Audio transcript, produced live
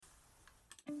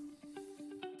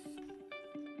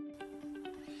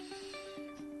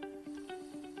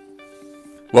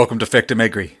Welcome to Factum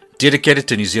Agri, dedicated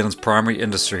to New Zealand's primary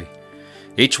industry.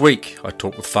 Each week I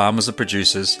talk with farmers and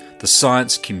producers, the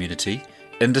science community,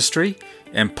 industry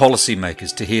and policy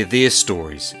makers to hear their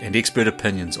stories and expert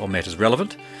opinions on matters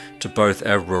relevant to both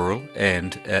our rural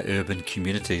and our urban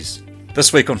communities.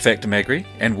 This week on Factum Agri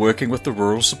and working with the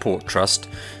Rural Support Trust,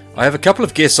 I have a couple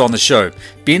of guests on the show.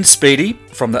 Ben Speedy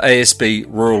from the ASB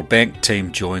Rural Bank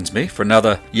team joins me for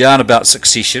another yarn about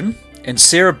succession, and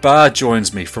Sarah Barr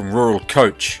joins me from Rural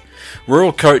Coach.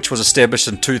 Rural Coach was established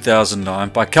in 2009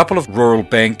 by a couple of rural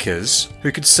bankers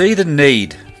who could see the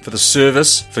need for the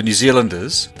service for New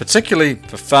Zealanders, particularly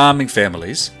for farming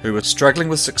families who were struggling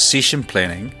with succession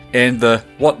planning and the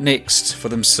what next for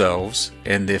themselves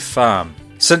and their farm.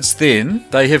 Since then,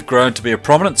 they have grown to be a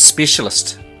prominent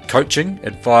specialist coaching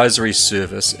advisory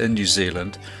service in New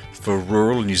Zealand for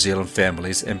rural New Zealand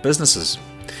families and businesses.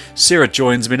 Sarah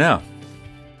joins me now.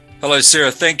 Hello, Sarah.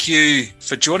 Thank you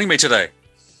for joining me today.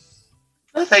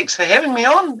 Well, thanks for having me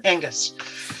on, Angus.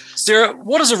 Sarah,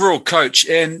 what is a rural coach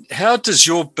and how does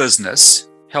your business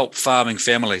help farming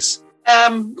families?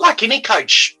 Like any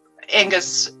coach,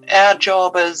 Angus, our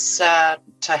job is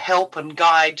to help and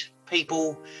guide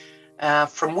people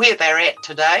from where they're at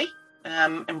today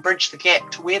and bridge the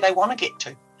gap to where they want to get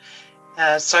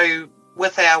to. So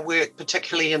with our work,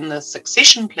 particularly in the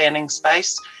succession planning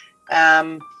space,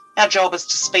 our job is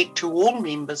to speak to all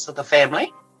members of the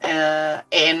family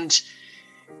and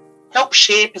help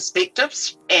share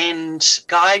perspectives and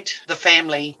guide the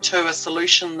family to a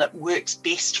solution that works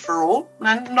best for all,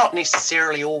 and not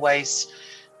necessarily always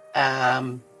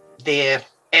their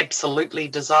absolutely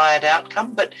desired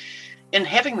outcome, but in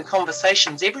having the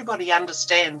conversations, everybody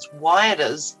understands why it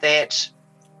is that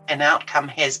an outcome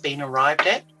has been arrived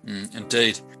at.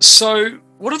 Indeed. So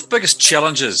what are the biggest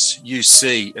challenges you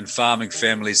see in farming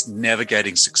families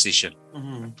navigating succession?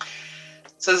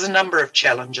 So there's a number of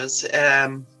challenges.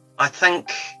 I think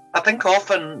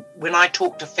often when I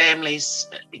talk to families,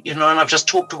 and I've just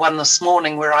talked to one this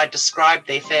morning where I described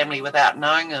their family without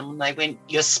knowing them, and they went,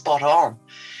 "You're spot on."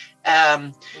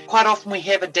 Quite often we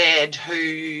have a dad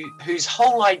whose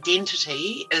whole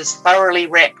identity is thoroughly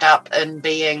wrapped up in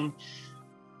being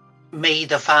me,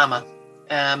 the farmer.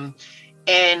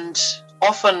 And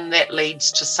often that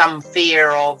leads to some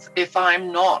fear of, if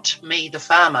I'm not me, the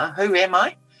farmer, who am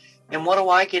I? And what do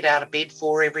I get out of bed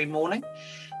for every morning?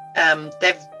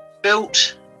 They've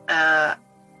built a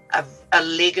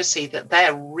legacy that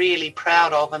they're really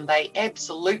proud of, and they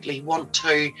absolutely want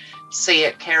to see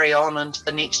it carry on into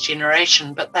the next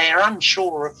generation, but they are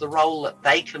unsure of the role that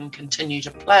they can continue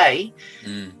to play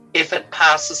if it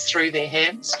passes through their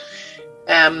hands.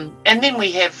 And then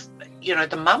we have,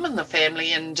 the mum in the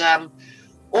family, and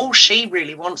all she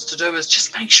really wants to do is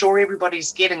just make sure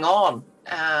everybody's getting on.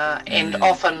 And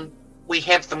often we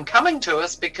have them coming to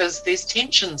us because there's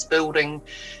tensions building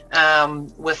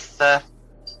with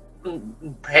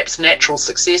perhaps natural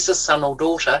successor, son or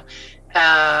daughter,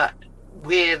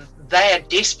 where they are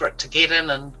desperate to get in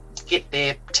and get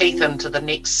their teeth into the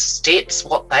next steps,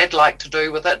 what they'd like to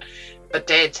do with it, but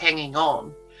dad's hanging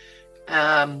on.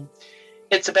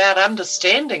 It's about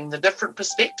understanding the different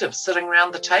perspectives sitting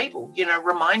around the table,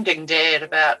 reminding dad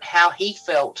about how he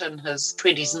felt in his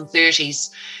 20s and 30s,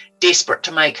 desperate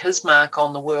to make his mark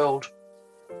on the world.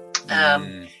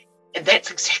 And that's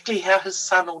exactly how his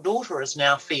son or daughter is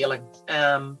now feeling.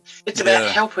 It's about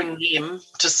helping them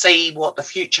to see what the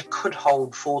future could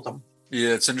hold for them.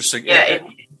 Yeah, it's interesting. Yeah,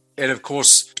 and of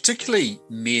course, particularly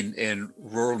men and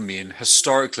rural men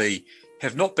historically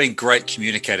have not been great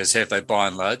communicators, have they, by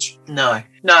and large? No.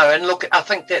 And look, I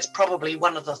think that's probably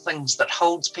one of the things that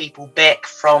holds people back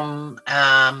from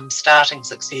starting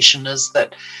succession, is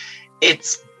that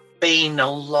it's been a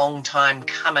long time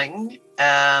coming.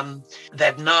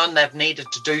 They've known they've needed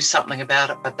to do something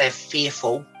about it, but they're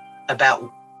fearful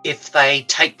about if they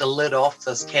take the lid off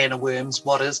this can of worms,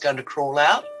 what is going to crawl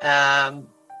out.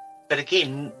 But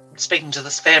again, speaking to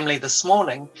this family this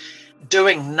morning,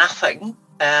 doing nothing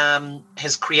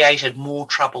has created more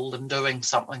trouble than doing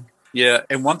something. Yeah,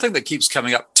 and one thing that keeps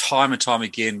coming up time and time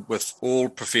again with all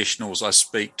professionals I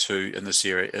speak to in this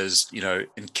area is,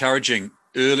 encouraging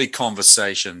early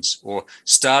conversations or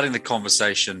starting the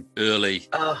conversation early.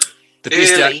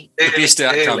 The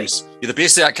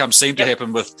best outcomes seem to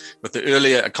happen with the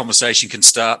earlier a conversation can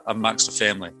start amongst a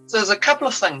family. So there's a couple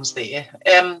of things there.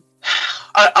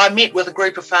 I met with a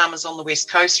group of farmers on the West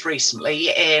Coast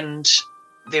recently, and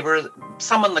there were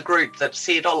some in the group that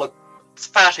said, "Oh, look, it's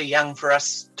far too young for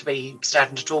us to be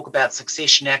starting to talk about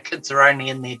succession. Our kids are only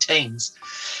in their teens."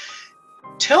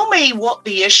 Tell me what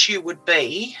the issue would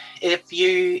be if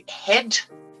you had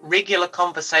regular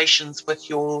conversations with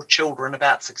your children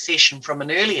about succession from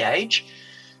an early age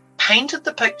painted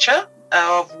the picture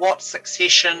of what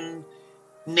succession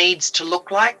needs to look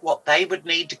like, what they would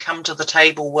need to come to the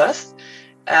table with.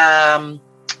 And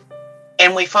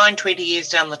we find 20 years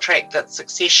down the track that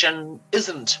succession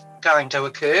isn't going to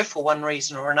occur for one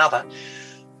reason or another.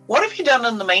 What have you done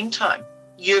in the meantime?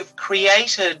 You've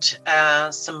created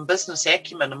some business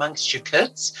acumen amongst your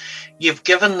kids. You've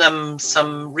given them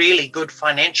some really good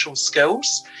financial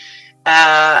skills.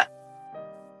 And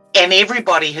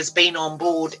everybody has been on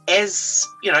board as,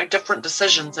 different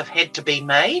decisions have had to be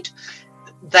made.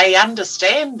 They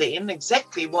understand then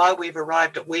exactly why we've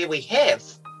arrived at where we have,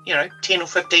 10 or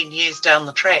 15 years down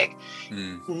the track.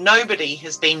 Nobody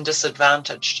has been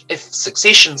disadvantaged. If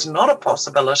succession's not a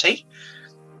possibility,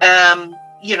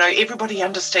 everybody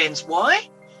understands why.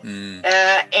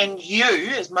 And you,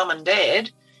 as mum and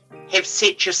dad, have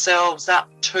set yourselves up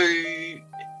to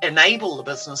enable the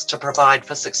business to provide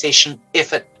for succession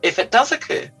if it does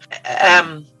occur.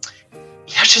 I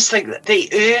just think that the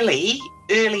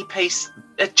early piece,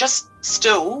 it just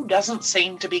still doesn't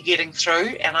seem to be getting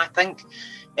through. And I think,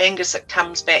 Angus, it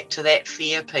comes back to that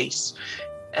fear piece.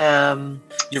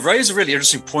 You raise a really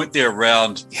interesting point there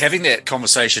around having that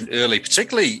conversation early,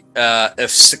 particularly if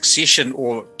succession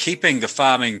or keeping the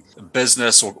farming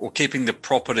business or keeping the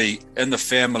property in the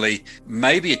family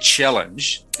may be a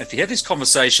challenge. If you have these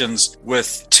conversations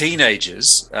with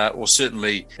teenagers, or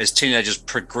certainly as teenagers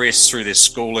progress through their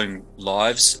schooling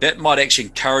lives, that might actually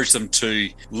encourage them to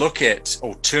look at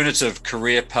alternative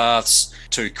career paths,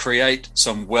 to create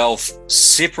some wealth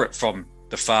separate from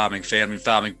the family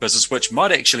farming business, which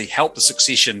might actually help the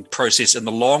succession process in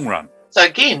the long run. So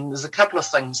again, there's a couple of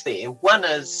things there. One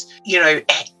is,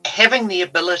 having the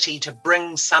ability to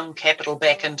bring some capital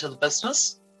back into the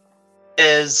business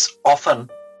is often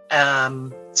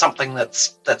something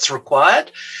that's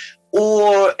required,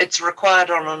 or it's required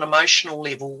on an emotional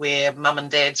level where mum and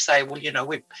dad say, well,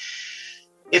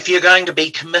 if you're going to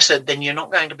be committed, then you're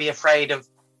not going to be afraid of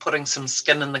putting some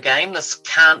skin in the game. This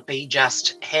can't be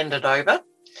just handed over.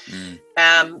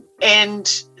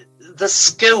 And the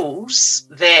skills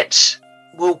that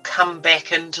will come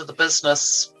back into the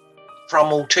business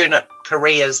from alternate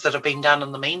careers that have been done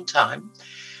in the meantime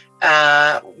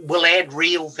will add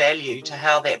real value to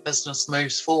how that business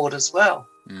moves forward as well.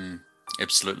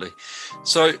 Absolutely.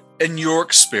 So in your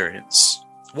experience,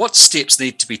 what steps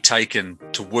need to be taken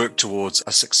to work towards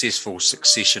a successful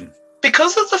succession?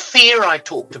 Because of the fear I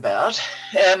talked about,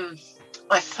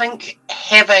 I think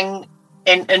having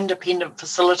an independent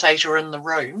facilitator in the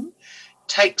room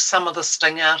takes some of the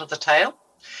sting out of the tail.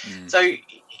 So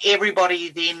everybody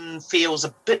then feels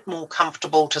a bit more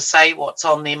comfortable to say what's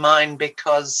on their mind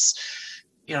because,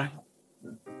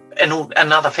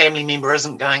 another family member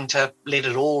isn't going to let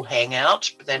it all hang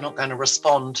out. They're not going to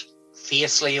respond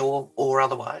fiercely or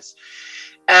otherwise.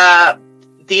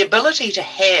 The ability to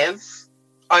have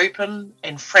open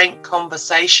and frank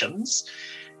conversations,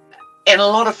 and a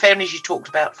lot of families, you talked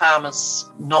about farmers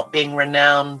not being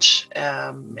renowned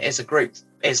as a group,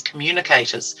 as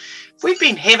communicators. If we've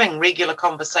been having regular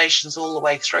conversations all the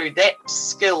way through, that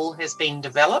skill has been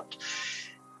developed.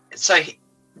 So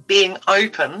being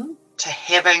open to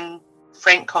having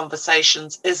frank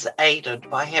conversations is aided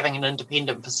by having an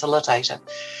independent facilitator.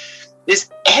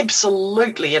 There's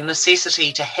absolutely a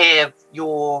necessity to have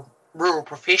your rural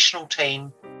professional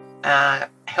team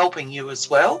helping you as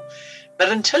well. But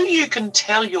until you can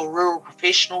tell your rural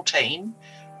professional team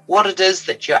what it is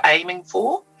that you're aiming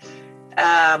for,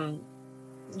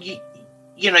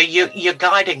 you're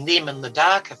guiding them in the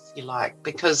dark, if you like,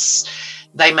 because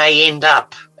they may end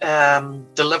up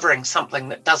delivering something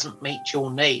that doesn't meet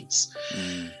your needs.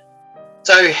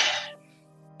 So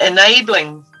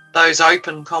enabling those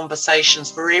open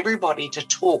conversations for everybody to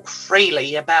talk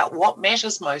freely about what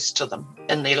matters most to them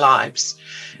in their lives,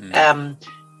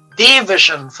 their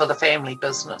vision for the family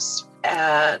business.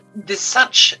 There's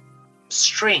such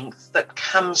strength that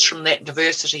comes from that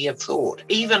diversity of thought.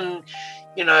 Even,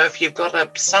 if you've got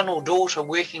a son or daughter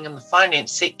working in the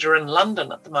finance sector in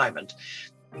London at the moment,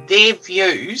 their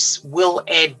views will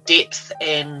add depth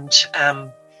and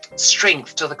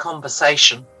strength to the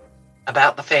conversation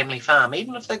about the family farm,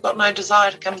 even if they've got no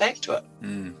desire to come back to it.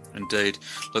 Indeed.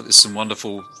 Look, there's some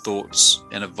wonderful thoughts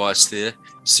and advice there.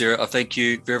 Sarah, I thank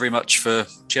you very, very much for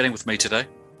chatting with me today.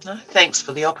 No, thanks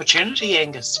for the opportunity,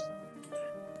 Angus.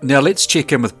 Now let's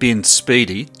check in with Ben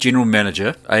Speedy, General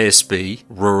Manager, ASB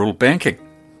Rural Banking.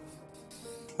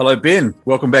 Hello, Ben.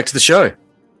 Welcome back to the show.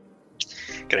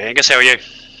 Good, Angus. How are you?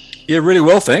 Yeah, really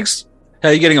well, thanks. How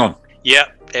are you getting on? Yeah,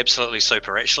 absolutely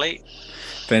super, actually.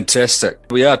 Fantastic.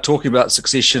 We are talking about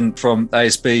succession from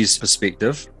ASB's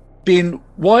perspective. Ben,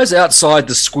 why is outside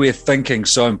the square thinking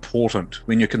so important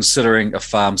when you're considering a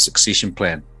farm succession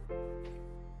plan?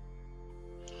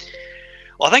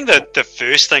 Well, I think that the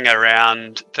first thing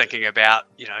around thinking about,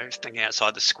 thinking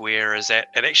outside the square is that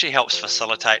it actually helps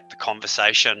facilitate the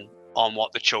conversation on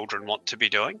what the children want to be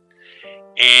doing.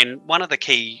 And one of the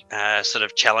key sort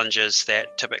of challenges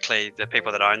that typically the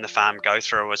people that own the farm go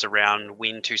through is around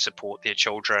when to support their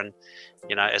children.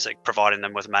 Is it providing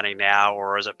them with money now,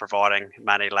 or is it providing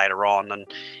money later on? And,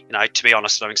 to be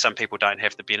honest, I mean, some people don't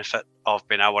have the benefit of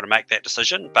being able to make that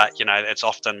decision, but, it's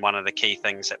often one of the key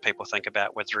things that people think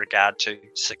about with regard to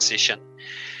succession.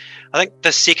 I think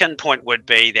the second point would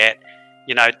be that,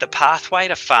 the pathway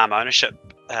to farm ownership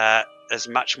is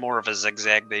much more of a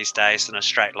zigzag these days than a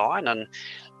straight line. And,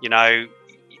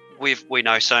 we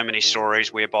know so many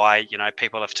stories whereby,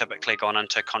 people have typically gone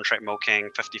into contract milking,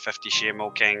 50-50 share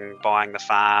milking, buying the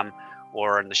farm,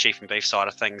 or in the sheep and beef side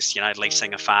of things,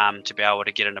 leasing a farm to be able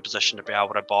to get in a position to be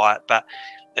able to buy it. But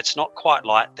it's not quite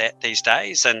like that these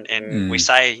days. And we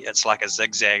say it's like a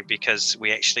zigzag because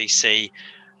we actually see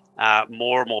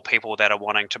more and more people that are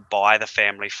wanting to buy the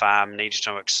family farm need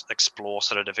to explore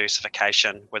sort of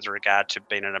diversification with regard to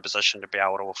being in a position to be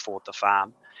able to afford the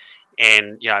farm.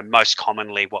 And, most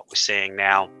commonly what we're seeing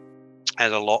now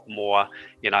is a lot more,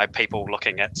 people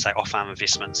looking at, say, off-farm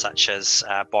investments such as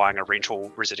buying a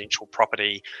rental residential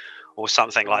property or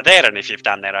something like that. And if you've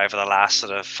done that over the last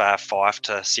sort of 5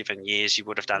 to 7 years, you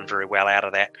would have done very well out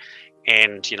of that.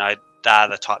 And, they're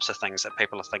the types of things that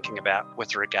people are thinking about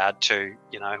with regard to,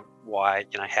 why,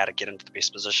 how to get into the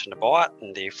best position to buy it,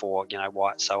 and therefore,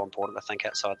 why it's so important to think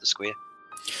outside the square.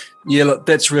 Yeah, look,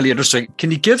 that's really interesting.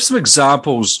 Can you give some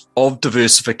examples of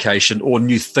diversification or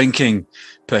new thinking,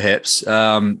 perhaps,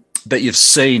 that you've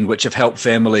seen which have helped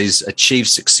families achieve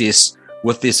success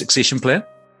with their succession plan?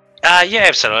 Yeah,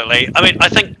 absolutely. I mean, I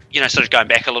think, sort of going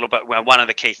back a little bit, one of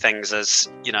the key things is,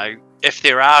 if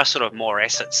there are sort of more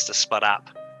assets to split up,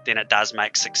 then it does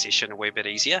make succession a wee bit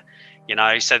easier.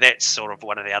 So that's sort of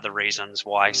one of the other reasons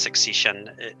why succession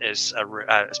is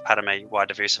why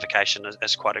diversification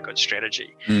is quite a good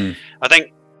strategy. I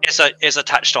think, as I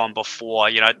touched on before,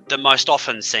 the most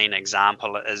often seen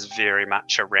example is very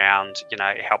much around,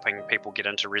 helping people get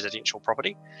into residential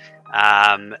property,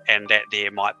 and that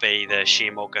there might be the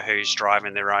share milker who's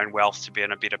driving their own wealth to be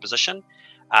in a better position,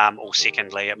 or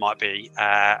secondly, it might be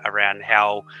around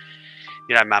how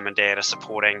mum and dad are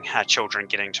supporting children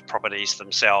getting to properties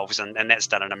themselves, and that's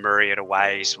done in a myriad of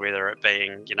ways, whether it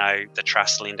being, the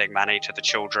trust lending money to the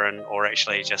children, or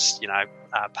actually just,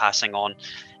 passing on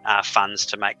funds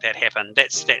to make that happen.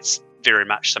 That's very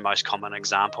much the most common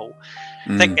example.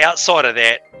 I think outside of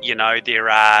that, there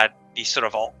are these sort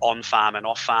of on-farm and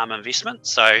off-farm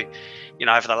investments. So,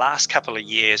 over the last couple of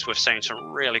years, we've seen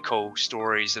some really cool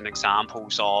stories and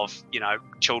examples of,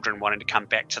 children wanting to come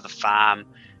back to the farm.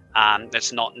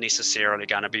 It's not necessarily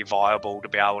going to be viable to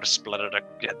be able to split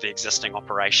it, the existing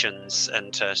operations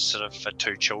into sort of for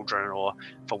 2 children or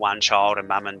for 1 child and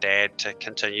mum and dad to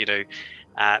continue to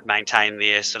maintain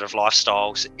their sort of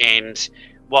lifestyles. And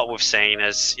what we've seen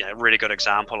is a really good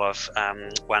example of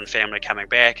one family coming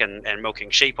back and milking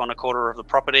sheep on a quarter of the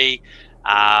property.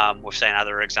 We've seen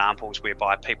other examples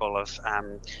whereby people have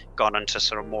gone into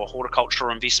sort of more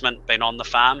horticultural investment, been on the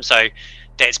farm. So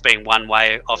that's been one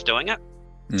way of doing it.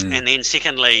 And then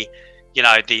secondly,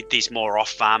 these more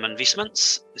off-farm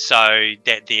investments. So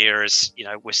that there is,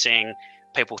 we're seeing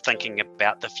people thinking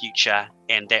about the future,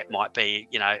 and that might be,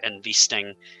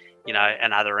 investing, in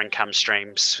other income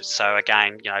streams. So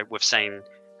again, we've seen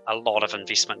a lot of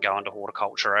investment go into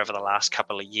horticulture over the last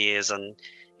couple of years, and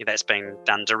that's been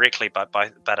done directly,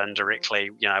 but indirectly,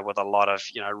 with a lot of,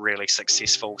 really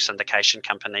successful syndication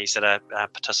companies that are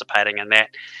participating in that.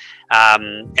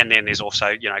 And then there's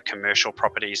also, commercial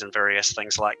properties and various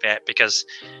things like that, because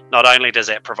not only does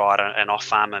that provide an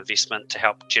off-farm investment to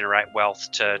help generate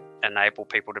wealth to enable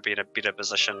people to be in a better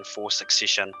position for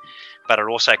succession, but it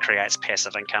also creates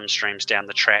passive income streams down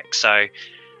the track. So,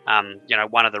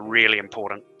 one of the really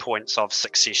important points of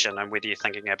succession, and whether you're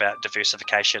thinking about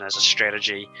diversification as a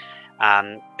strategy,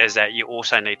 is that you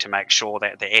also need to make sure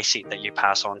that the asset that you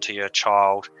pass on to your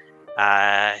child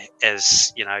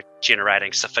is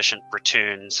generating sufficient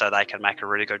return so they can make a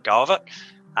really good go of it.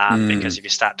 Because if you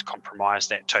start to compromise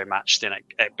that too much, then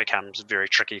it becomes very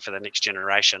tricky for the next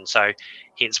generation. So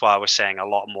hence why we're seeing a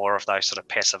lot more of those sort of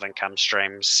passive income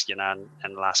streams.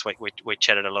 And last week we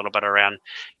chatted a little bit around,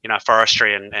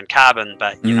 forestry and carbon,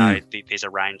 but, there's a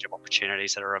range of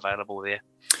opportunities that are available there.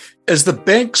 Is the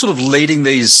bank sort of leading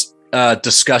these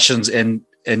discussions and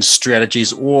and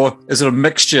strategies, or is it a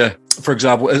mixture? For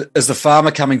example, is the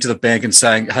farmer coming to the bank and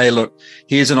saying, hey, look,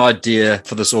 here's an idea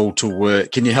for this all to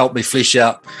work. Can you help me flesh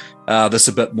out this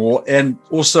a bit more? And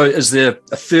also, is there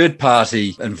a third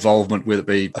party involvement, whether it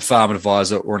be a farm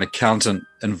advisor or an accountant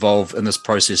involved in this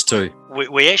process too?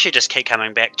 We actually just keep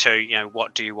coming back to,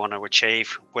 what do you want to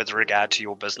achieve with regard to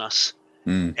your business?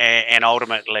 And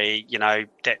ultimately,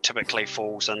 that typically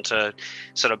falls into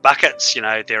sort of buckets.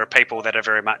 There are people that are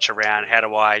very much around how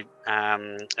do I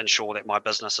ensure that my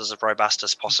business is as robust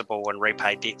as possible and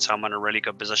repay debt so I'm in a really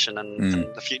good position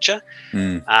in the future.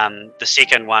 The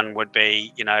second one would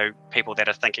be, people that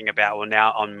are thinking about, well,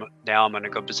 now I'm in a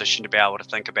good position to be able to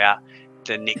think about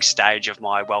the next stage of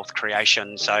my wealth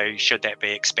creation. So should that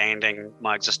be expanding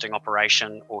my existing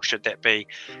operation, or should that be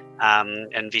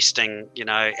investing,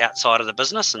 outside of the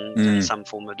business and in some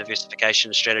form of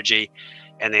diversification strategy?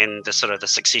 And then the sort of the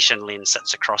succession lens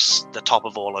sits across the top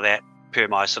of all of that, per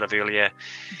my sort of earlier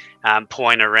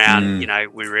point around,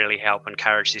 we really help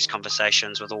encourage these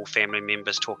conversations with all family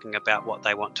members talking about what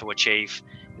they want to achieve,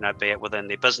 be it within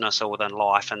their business or within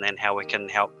life, and then how we can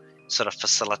help sort of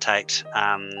facilitate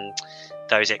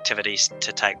those activities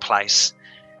to take place.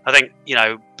 I think,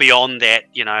 beyond that,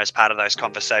 as part of those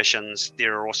conversations,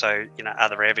 there are also,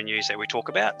 other avenues that we talk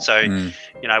about. So,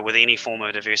 with any form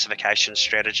of diversification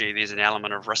strategy, there's an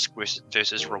element of risk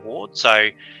versus reward. So,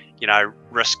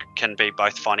 risk can be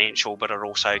both financial, but it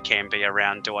also can be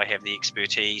around, do I have the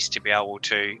expertise to be able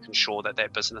to ensure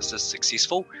that business is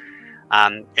successful?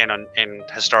 And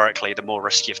historically, the more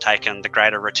risk you've taken, the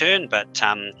greater return. But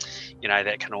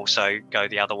that can also go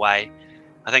the other way.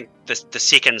 I think the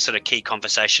second sort of key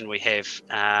conversation we have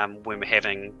when we're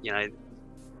having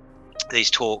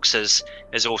these talks is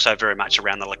also very much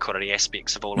around the liquidity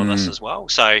aspects of all of this as well.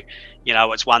 So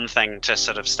it's one thing to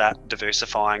sort of start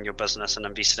diversifying your business and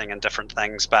investing in different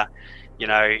things, but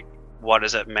what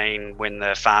does it mean when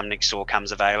the farm next door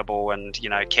comes available, and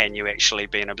can you actually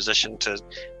be in a position to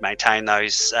maintain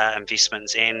those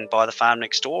investments and buy the farm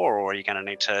next door, or are you going to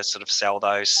need to sort of sell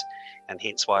those? And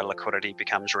hence why liquidity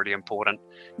becomes really important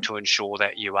to ensure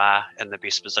that you are in the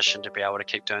best position to be able to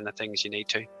keep doing the things you need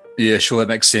to. Yeah, sure, that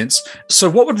makes sense. So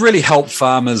what would really help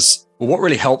farmers, or what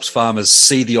really helps farmers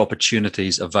see the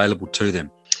opportunities available to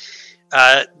them?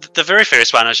 The very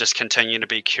first one is just continue to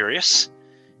be curious.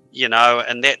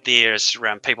 And that there is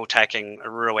around people taking a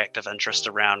real active interest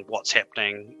around what's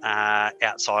happening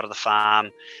outside of the farm,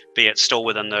 be it still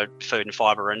within the food and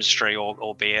fibre industry,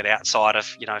 or be it outside of,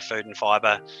 food and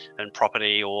fibre and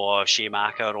property or share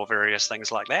market or various things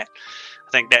like that.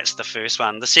 I think that's the first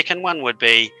one. The second one would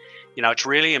be, it's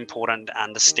really important to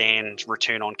understand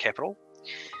return on capital.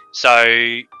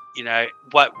 So,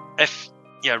 what if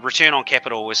return on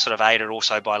capital is sort of aided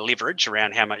also by leverage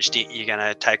around how much debt you're going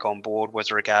to take on board with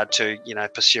regard to,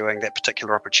 pursuing that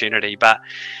particular opportunity. But,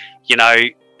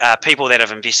 people that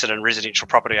have invested in residential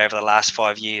property over the last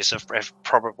 5 years have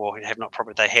outperformed,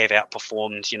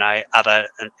 other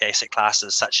asset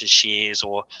classes such as shares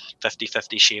or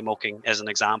 50-50 share milking as an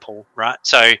example, right?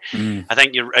 So I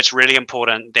think it's really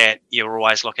important that you're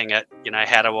always looking at,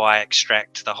 how do I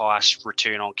extract the highest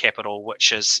return on capital,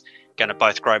 which is going to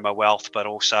both grow my wealth, but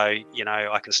also,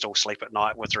 I can still sleep at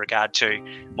night with regard to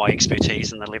my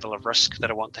expertise and the level of risk that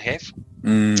I want to have.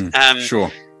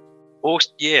 Sure.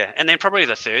 And then probably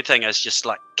the third thing is just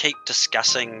like keep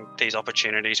discussing these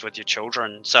opportunities with your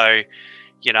children. So,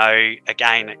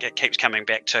 again, it keeps coming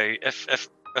back to if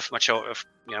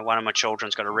one of my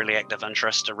children's got a really active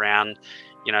interest around,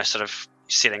 sort of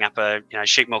setting up a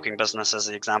sheep milking business as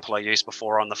the example I used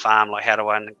before on the farm, like how do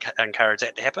I encourage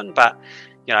that to happen? But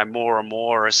more and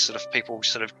more as sort of people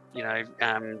sort of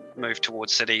move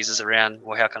towards cities is around,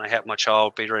 well, how can I help my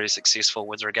child be really successful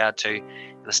with regard to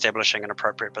establishing an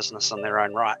appropriate business in their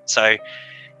own right? So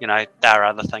there are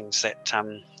other things that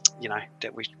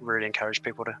that we really encourage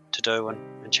people to do and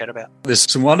chat about.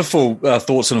 There's some wonderful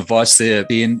thoughts and advice there,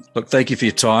 Ben. Look, thank you for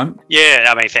your time.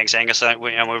 Yeah, thanks, Angus.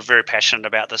 We're very passionate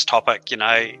about this topic.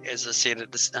 As I said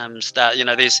at the start,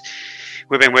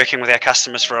 we've been working with our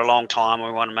customers for a long time.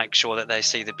 We want to make sure that they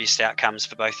see the best outcomes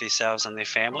for both themselves and their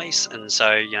families. And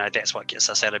so, that's what gets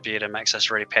us out of bed and makes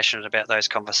us really passionate about those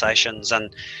conversations.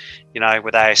 And,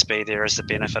 with ASB, there is the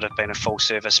benefit of being a full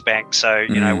service bank. So,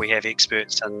 we have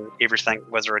experts in everything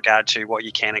with regard to what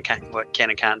you can and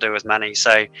can't do with money.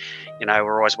 So,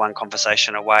 we're always one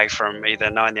conversation away from either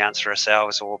knowing the answer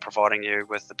ourselves or providing you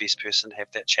with the best person to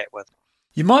have that chat with.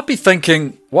 You might be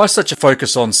thinking, why such a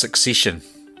focus on succession?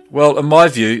 Well, in my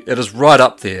view, it is right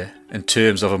up there in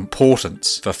terms of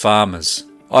importance for farmers.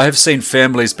 I have seen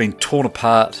families being torn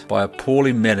apart by a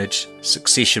poorly managed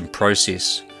succession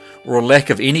process or a lack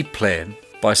of any plan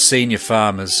by senior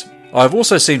farmers. I've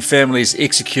also seen families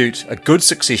execute a good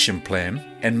succession plan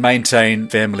and maintain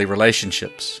family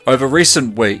relationships. Over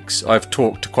recent weeks, I've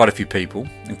talked to quite a few people,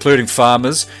 including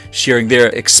farmers sharing their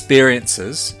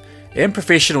experiences and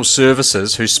professional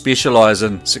services who specialise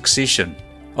in succession.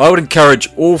 I would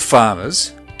encourage all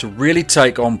farmers to really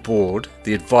take on board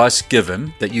the advice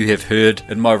given that you have heard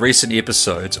in my recent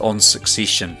episodes on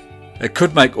succession. It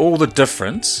could make all the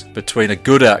difference between a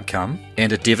good outcome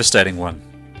and a devastating one.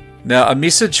 Now, a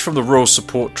message from the Rural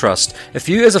Support Trust. If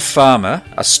you as a farmer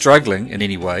are struggling in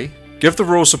any way, give the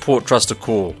Rural Support Trust a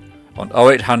call on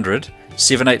 0800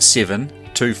 787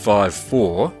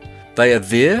 254. They are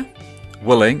there,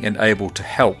 willing and able to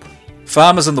help.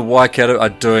 Farmers in the Waikato are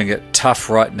doing it tough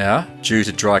right now due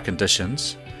to dry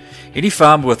conditions. Any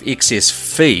farmer with excess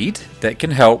feed that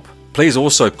can help, please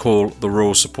also call the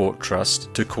Rural Support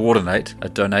Trust to coordinate a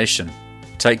donation.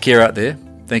 Take care out there.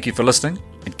 Thank you for listening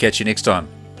and catch you next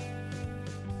time.